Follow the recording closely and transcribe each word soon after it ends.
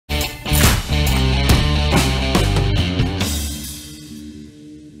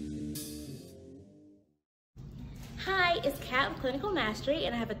Scott with Clinical Mastery,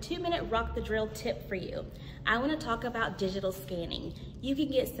 and I have a 2-minute rock the drill tip for you. I want to talk about digital scanning. You can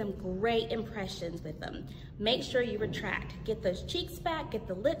get some great impressions with them. Make sure you retract. Get those cheeks back, get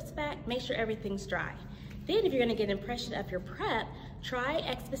the lips back, make sure everything's dry. Then if you're going to get an impression of your prep, try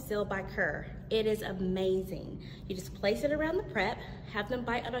X-Bacil by Kerr. It is amazing. You just place it around the prep, have them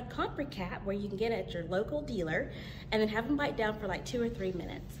bite on a comfrey cap where you can get it at your local dealer, and then have them bite down for like 2 or 3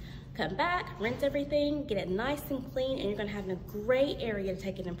 minutes. Come back, rinse everything, get it nice and clean, and you're gonna have a great area to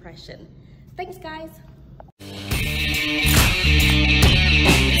take an impression. Thanks, guys.